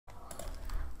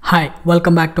Hi,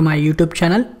 welcome back to my YouTube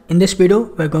channel. In this video,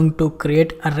 we're going to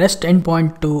create a REST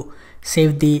endpoint to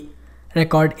save the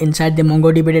record inside the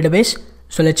MongoDB database.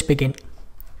 So let's begin.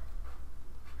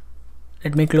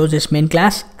 Let me close this main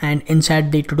class, and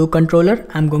inside the to-do controller,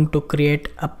 I'm going to create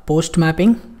a post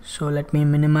mapping. So let me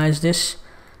minimize this.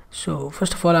 So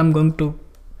first of all, I'm going to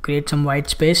create some white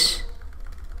space.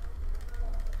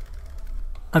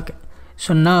 Okay,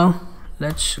 so now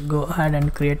let's go ahead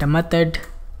and create a method.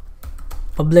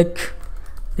 Public.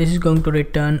 This is going to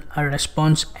return a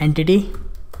response entity,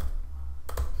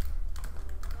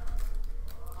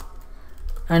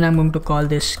 and I'm going to call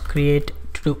this create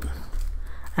to do,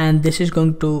 and this is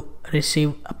going to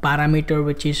receive a parameter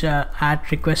which is a add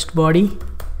request body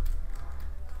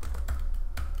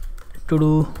to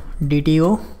do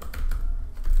DTO,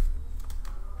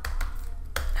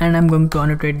 and I'm going to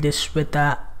annotate this with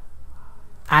a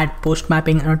add post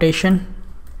mapping annotation.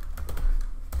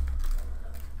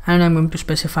 And I'm going to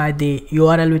specify the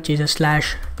URL which is a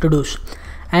 /todos,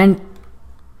 and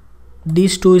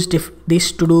these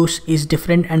to-dos is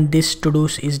different and this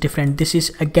to-dos is different. This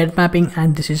is a get mapping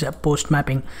and this is a post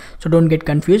mapping, so don't get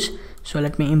confused. So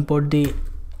let me import the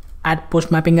add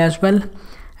post mapping as well,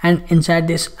 and inside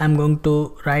this I'm going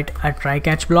to write a try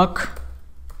catch block.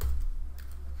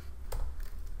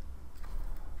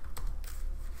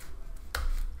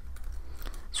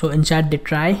 So inside the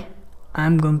try,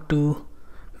 I'm going to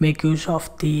make use of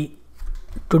the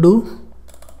to do,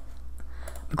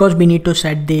 because we need to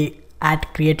set the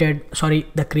created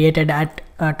at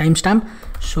timestamp.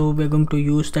 So we're going to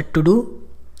use the to do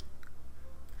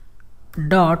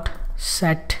dot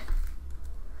set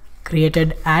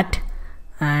created at,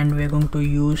 and we're going to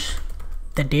use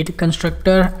the date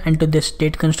constructor, and to this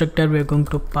date constructor we're going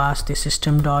to pass the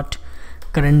system dot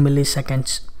current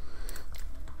milliseconds.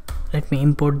 Let me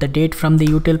import the date from the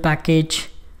util package.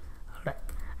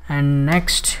 And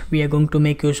next we are going to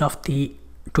make use of the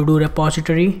to-do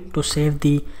repository to save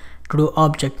the to-do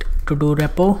object, to-do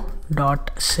repo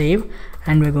dot save,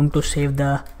 and we're going to save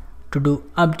the to-do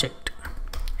object,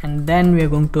 and then we're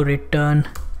going to return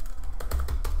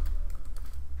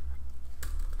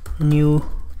new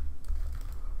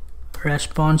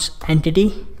response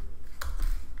entity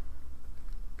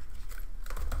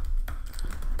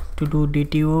to do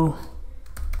DTO,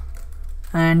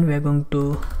 and we're going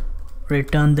to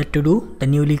return the to do, the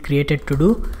newly created to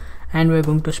do, and we're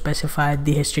going to specify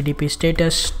the HTTP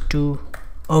status to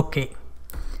OK.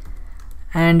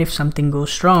 And if something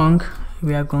goes wrong,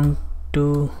 we are going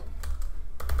to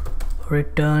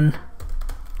return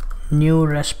new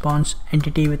response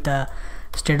entity with a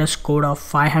status code of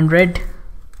 500.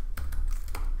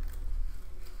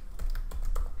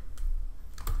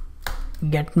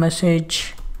 Get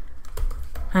message,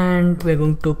 and we're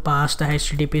going to pass the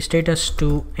HTTP status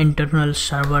to internal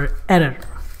server error.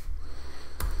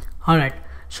 Alright,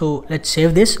 so let's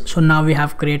save this. So now we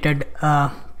have created a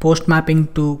post mapping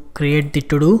to create the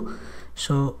to do.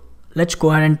 So let's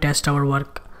go ahead and test our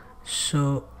work.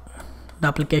 So the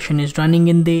application is running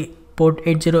in the port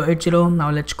 8080.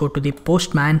 Now let's go to the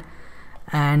Postman,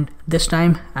 and this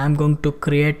time I'm going to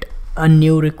create a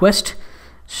new request.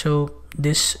 So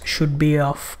this should be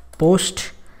of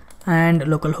post and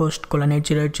localhost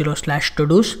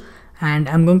 :8080/todos, and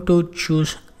I'm going to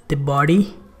choose the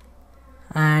body,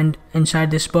 and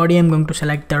inside this body I'm going to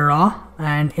select the raw,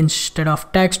 and instead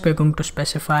of text we're going to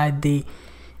specify the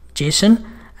JSON,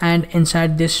 and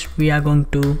inside this we are going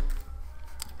to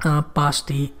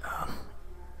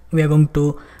we are going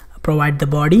to provide the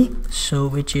body, so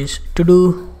which is to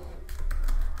do,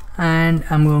 and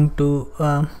I'm going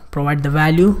to provide the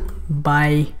value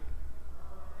buy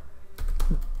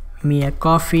me a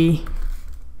coffee,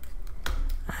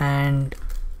 and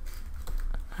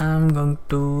I'm going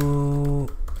to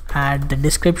add the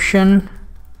description,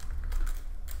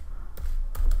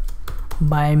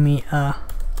 buy me a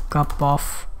cup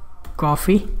of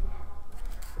coffee,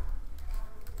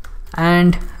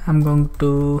 and I'm going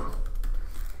to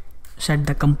set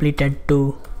the completed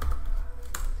to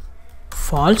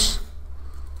false.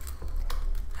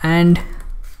 And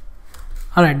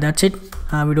alright, that's it.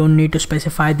 We don't need to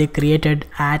specify the created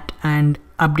at and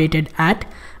updated at,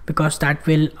 because that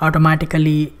will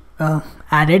automatically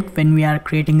add it when we are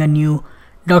creating a new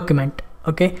document.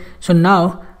 Okay, so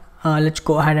now let's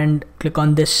go ahead and click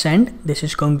on this send. This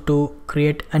is going to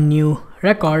create a new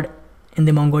record in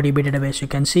the MongoDB database. You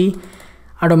can see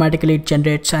automatically it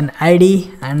generates an ID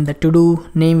and the to-do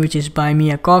name, which is buy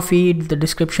me a coffee, the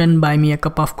description buy me a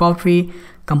cup of coffee,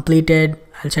 completed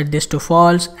I'll set this to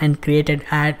false, and created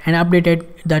at and updated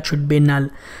that should be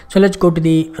null. So let's go to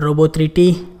the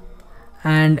robo3t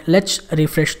And let's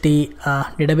refresh the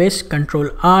database. Control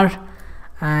R,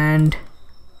 and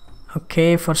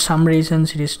okay, for some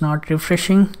reasons it is not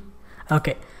refreshing.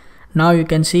 Okay, now you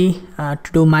can see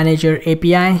to do manager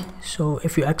API. So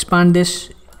if you expand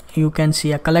this, you can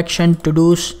see a collection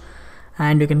to-dos,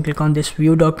 and you can click on this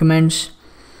view documents,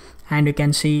 and you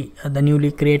can see the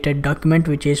newly created document,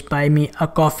 which is buy me a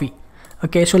coffee.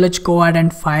 Okay, so let's go ahead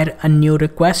and fire a new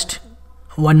request,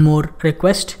 one more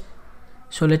request.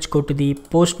 So let's go to the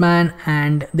Postman,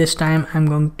 and this time I'm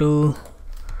going to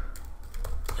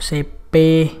say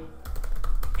pay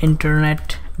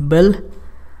internet bill,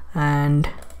 and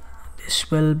this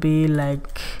will be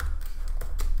like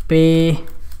pay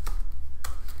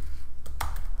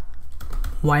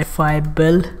Wi-Fi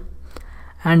bill,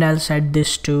 and I'll set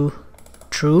this to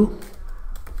true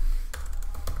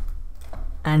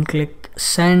and click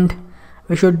send.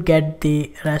 We should get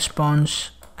the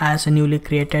response as a newly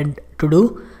created to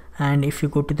do, and if you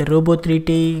go to the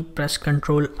Robo3T, press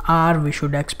Ctrl R, we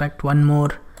should expect one more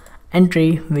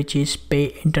entry, which is pay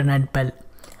internet bill.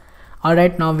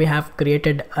 Alright, now we have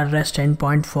created a REST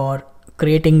endpoint for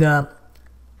creating a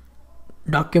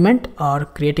document or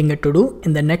creating a to-do.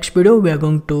 In the next video, we are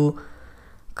going to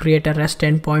create a REST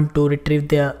endpoint to retrieve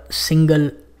the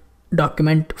single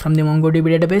document from the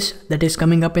MongoDB database. That is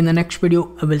coming up in the next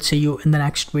video. I will see you in the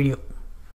next video.